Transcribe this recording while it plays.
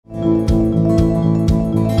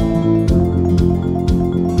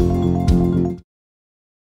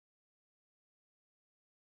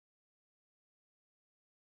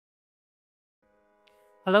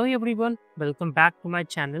Hello everyone, welcome back to my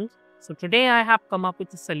channel. So today I have come up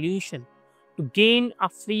with a solution to gain a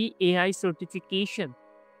free AI certification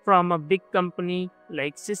from a big company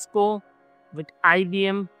like Cisco with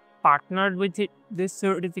IBM partnered with this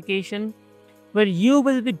certification where you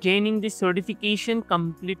will be gaining this certification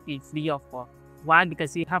completely free of cost. Why?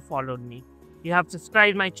 Because you have followed me. You have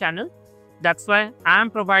subscribed my channel. That's why I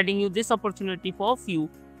am providing you this opportunity for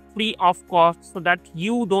you free of cost so that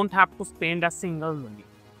you don't have to spend a single money.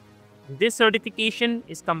 This certification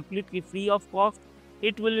is completely free of cost.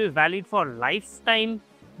 It will be valid for lifetime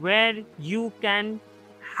where you can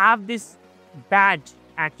have this badge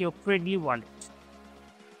at your Credly wallet.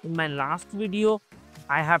 In my last video,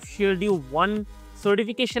 I have shared you one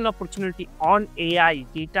certification opportunity on AI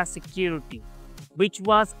data security, which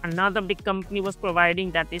was another big company was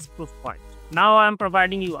providing, that is Proofpoint. Now I am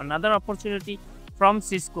providing you another opportunity from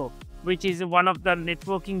Cisco, which is one of the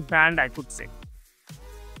networking brand, I could say.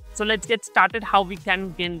 So let's get started how we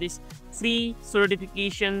can gain this free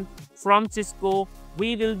certification from Cisco.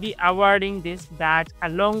 We will be awarding this badge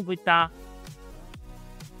along with a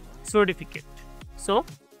certificate. So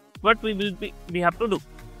what we have to do?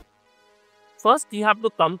 First, you have to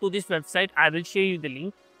come to this website. I will share you the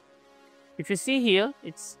link. If you see here,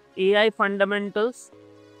 it's AI Fundamentals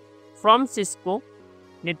from Cisco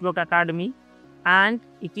Network Academy, and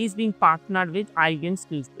it is being partnered with IBM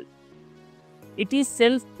SkillsBuild. It is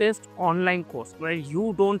self-paced online course where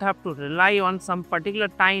you don't have to rely on some particular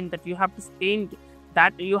time that you have to spend,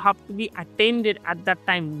 that you have to be attended at that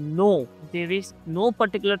time. No, there is no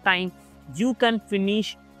particular time. You can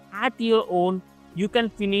finish at your own. You can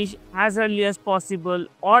finish as early as possible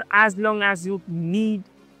or as long as you need.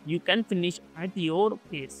 You can finish at your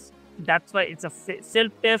pace. That's why it's a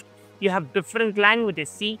self-paced. You have different languages.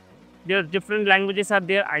 See, there are different languages are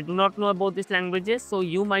there. I do not know about these languages, so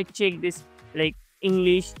you might check this like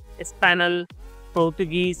English, Spanish,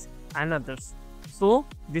 Portuguese and others. So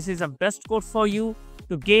this is a best course for you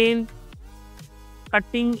to gain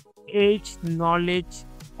cutting edge knowledge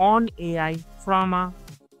on AI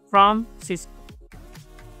from Cisco.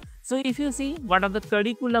 So if you see what are the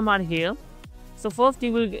curriculum are here. So first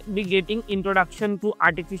you will be getting introduction to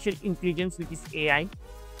artificial intelligence, which is AI.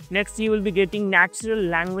 Next you will be getting natural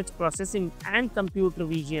language processing and computer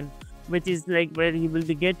vision, which is like where you will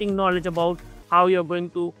be getting knowledge about how you're going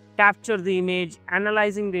to capture the image,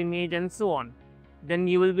 analyzing the image and so on. Then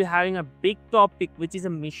you will be having a big topic, which is a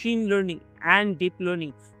machine learning and deep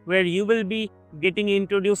learning, where you will be getting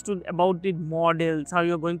introduced to about the models, how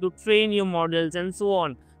you're going to train your models and so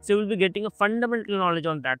on. So you will be getting a fundamental knowledge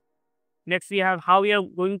on that. Next we have how we are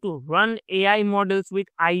going to run AI models with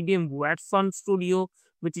IBM Watson Studio,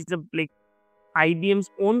 which is like IBM's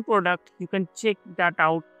own product. You can check that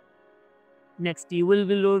out. Next, you will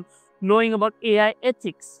be knowing about AI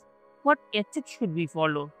ethics. What ethics should we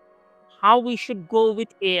follow? How we should go with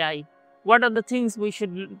AI? What are the things we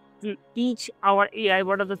should teach our AI?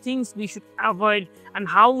 What are the things we should avoid? And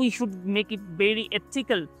how we should make it very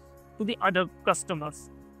ethical to the other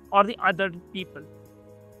customers or the other people.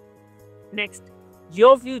 Next,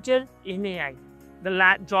 your future in AI,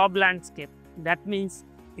 the job landscape. That means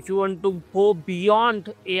if you want to go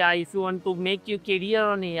beyond AI, if you want to make your career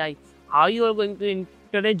on AI, how you are going to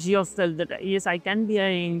encourage yourself that yes, I can be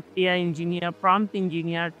an AI engineer, prompt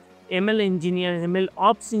engineer, ML engineer, ML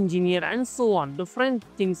ops engineer and so on. Different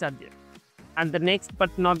things are there. And the next but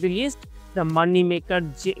not the least, the money maker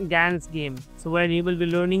GANs game. So where you will be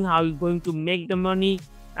learning how you're going to make the money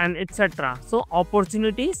and etc. So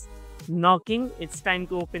opportunities knocking, it's time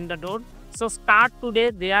to open the door. So start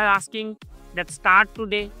today. They are asking that start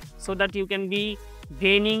today so that you can be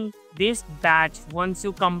gaining this badge. Once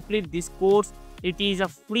you complete this course, it is a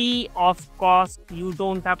free of cost. You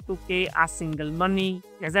don't have to pay a single money.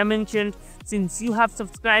 As I mentioned, since you have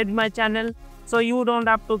subscribed my channel, so you don't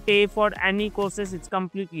have to pay for any courses. It's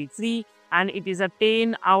completely free and it is a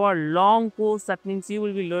 10-hour long course. That means you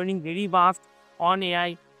will be learning very vast on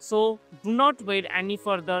AI. So do not wait any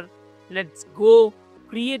further. Let's go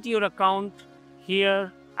create your account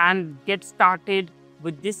here and get started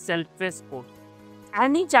with this self-paced course.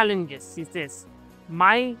 Any challenges, he says,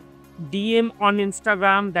 my DM on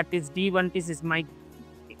Instagram, that is D1Tis is my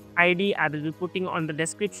ID. I will be putting on the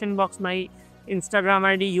description box my Instagram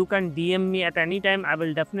ID. You can DM me at any time. I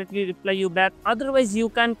will definitely reply you back. Otherwise, you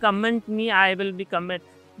can comment me. I will be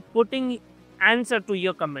putting answer to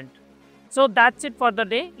your comment. So that's it for the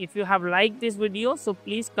day. If you have liked this video, so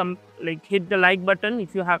please hit the like button.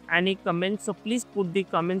 If you have any comments, so please put the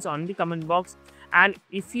comments on the comment box. And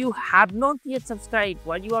if you have not yet subscribed,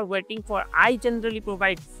 what you are waiting for? I generally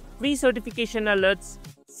provide free certification alerts,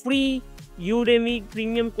 free Udemy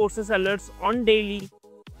premium courses alerts on daily,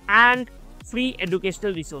 and free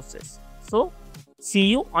educational resources. So see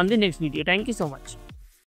you on the next video. Thank you so much.